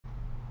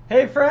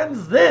Hey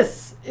friends,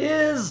 this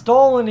is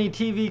Dolynny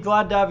TV.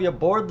 Glad to have you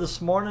aboard this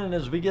morning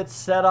as we get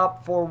set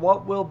up for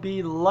what will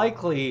be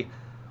likely,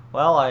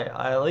 well, I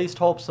at least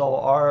hope so,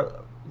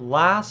 our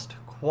last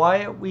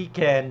quiet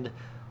weekend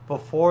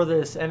before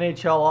this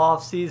NHL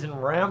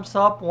offseason ramps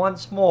up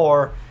once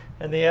more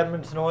and the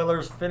Edmonton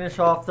Oilers finish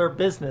off their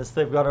business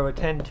they've got to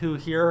attend to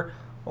here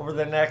over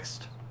the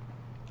next,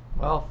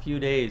 well, few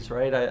days,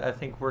 right? I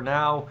think we're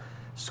now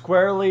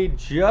squarely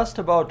just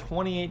about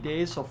 28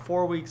 days, so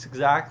 4 weeks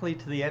exactly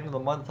to the end of the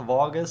month of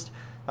August.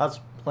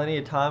 That's plenty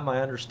of time,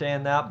 I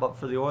understand that, but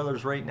for the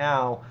Oilers right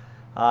now,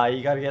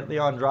 you got to get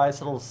Leon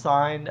Draisaitl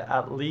signed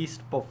at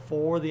least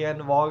before the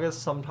end of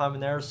August, sometime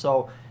in there,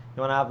 so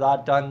you want to have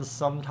that done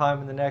sometime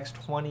in the next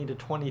 20 to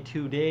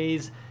 22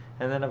 days,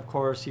 and then of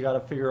course you got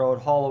to figure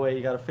out Holloway,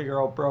 you got to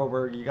figure out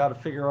Broberg, you got to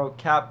figure out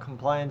cap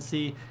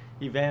compliancy,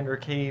 Evander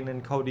Kane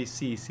and Cody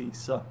Ceci,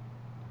 so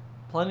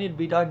plenty to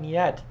be done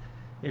yet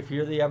if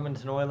you're the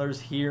Edmonton Oilers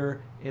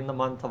here in the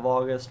month of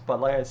August. But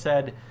like I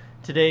said,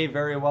 today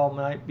very well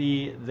might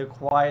be the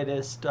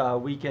quietest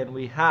weekend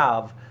we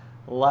have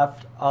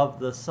left of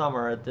the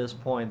summer at this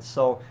point.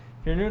 So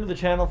if you're new to the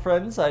channel,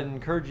 friends, I'd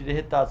encourage you to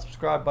hit that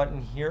subscribe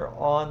button here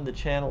on the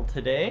channel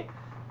today.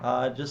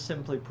 Just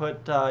simply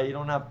put, you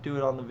don't have to do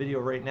it on the video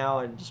right now.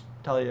 I just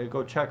tell you,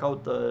 go check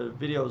out the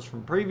videos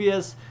from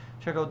previous,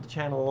 check out the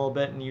channel a little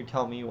bit, and you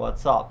tell me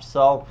what's up.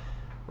 So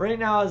right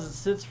now, as it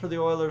sits for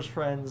the Oilers,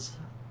 friends,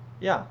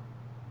 yeah,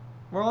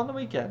 we're on the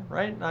weekend,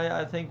 right?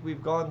 I think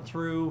we've gone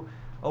through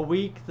a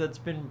week that's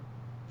been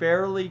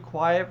fairly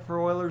quiet for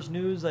Oilers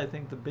news. I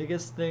think the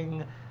biggest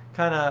thing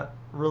kind of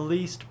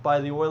released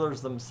by the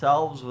Oilers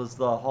themselves was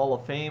the Hall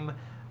of Fame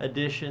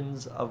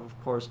additions of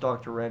course,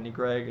 Dr. Randy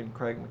Gregg and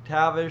Craig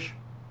MacTavish.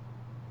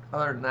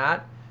 Other than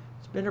that,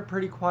 it's been a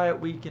pretty quiet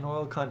week in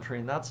oil country,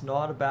 and that's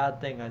not a bad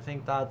thing. I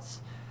think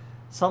that's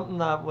something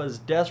that was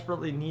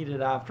desperately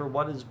needed after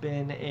what has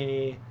been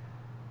a,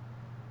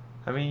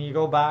 I mean, you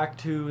go back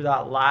to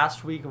that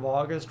last week of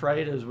August,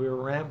 right, as we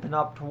were ramping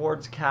up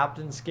towards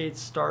captain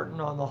skates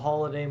starting on the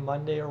holiday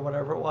Monday or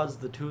whatever it was,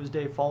 the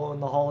Tuesday following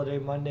the holiday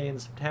Monday in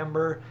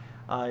September.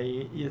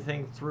 You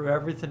think through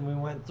everything we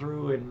went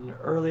through in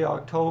early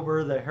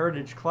October, the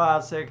Heritage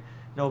Classic,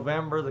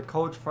 November, the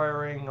coach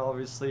firing,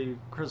 obviously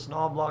Chris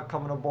Knobloch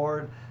coming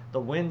aboard, the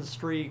win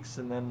streaks,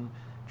 and then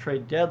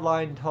trade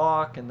deadline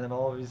talk, and then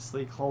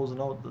obviously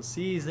closing out the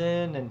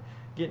season and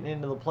getting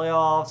into the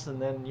playoffs, and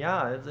then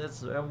yeah,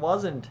 it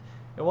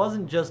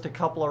wasn't just a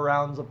couple of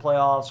rounds of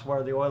playoffs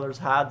where the Oilers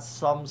had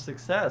some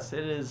success.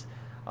 It is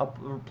a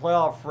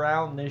playoff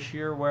round this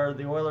year where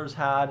the Oilers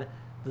had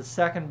the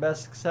second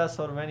best success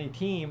out of any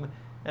team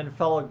and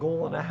fell a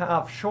goal and a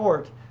half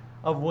short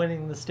of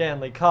winning the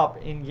Stanley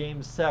Cup in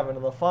Game 7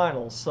 of the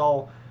finals.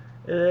 So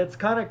it's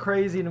kind of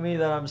crazy to me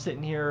that I'm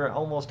sitting here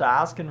almost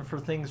asking for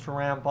things to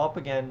ramp up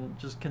again,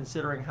 just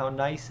considering how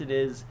nice it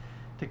is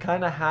to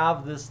kind of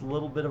have this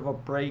little bit of a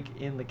break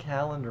in the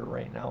calendar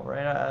right now,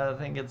 right? I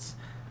think it's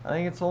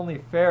only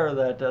fair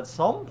that at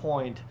some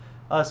point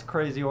us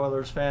crazy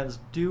Oilers fans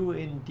do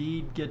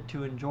indeed get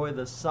to enjoy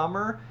the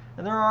summer,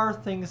 and there are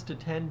things to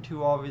tend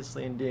to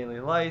obviously in daily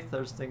life.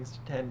 There's things to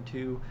tend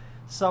to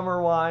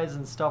summer-wise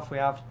and stuff we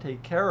have to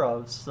take care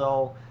of.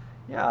 So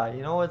yeah,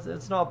 you know,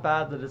 it's not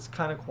bad that it's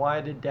kind of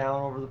quieted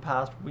down over the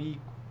past week,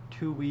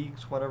 2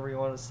 weeks, whatever you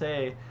want to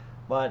say,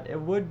 but it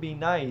would be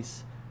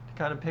nice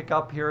kind of pick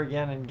up here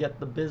again and get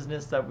the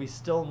business that we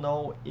still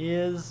know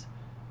is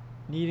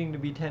needing to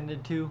be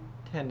tended to,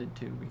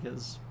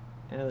 because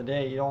at the end of the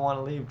day, you don't want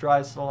to leave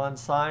Draisaitl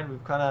unsigned.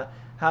 We've kind of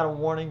had a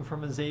warning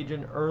from his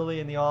agent early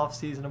in the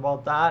offseason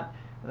about that,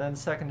 and then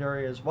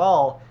secondary as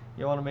well,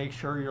 you want to make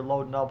sure you're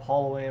loading up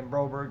Holloway and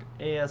Broberg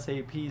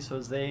ASAP so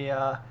as they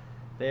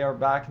are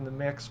back in the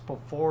mix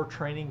before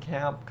training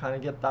camp, kind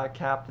of get that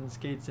captain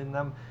skates in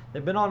them.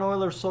 They've been on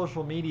Oilers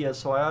social media,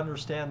 so I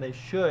understand they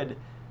should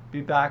be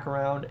back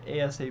around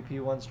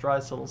ASAP once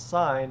Draisaitl's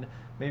signed.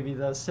 Maybe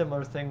the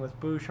similar thing with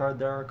Bouchard,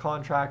 they're a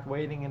contract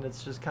waiting, and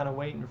it's just kind of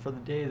waiting for the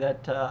day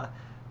that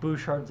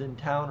Bouchard's in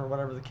town or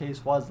whatever the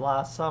case was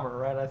last summer,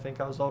 right? I think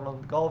I was out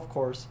on the golf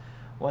course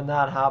when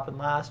that happened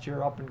last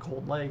year up in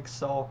Cold Lake.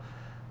 So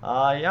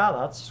yeah,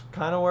 that's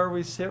kind of where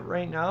we sit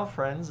right now,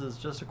 friends, is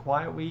just a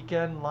quiet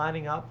weekend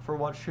lining up for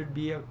what should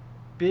be a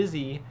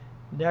busy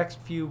next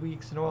few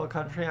weeks in oil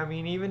country. I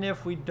mean, even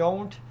if we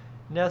don't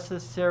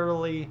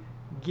necessarily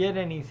get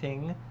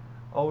anything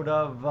out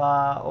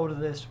of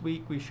this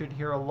week, we should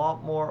hear a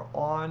lot more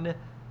on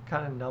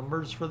kind of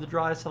numbers for the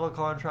Draisaitl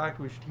contract.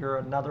 We should hear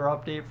another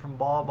update from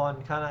Bob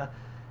on kind of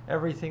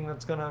everything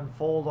that's going to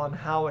unfold on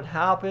how it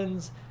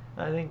happens.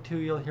 And I think too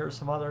you'll hear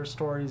some other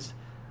stories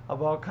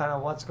about kind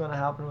of what's going to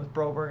happen with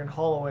Broberg and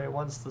Holloway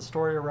once the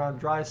story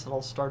around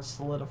Draisaitl starts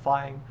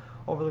solidifying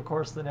over the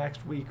course of the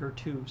next week or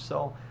two.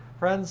 So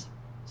friends,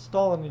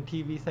 Dolynny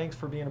TV, thanks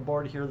for being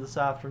aboard here this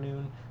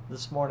afternoon,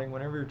 this morning,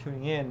 whenever you're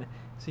tuning in.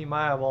 See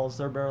my eyeballs,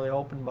 they're barely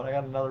open, but I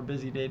got another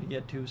busy day to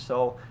get to.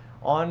 So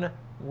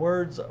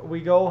onwards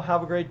we go.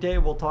 Have a great day.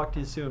 We'll talk to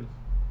you soon.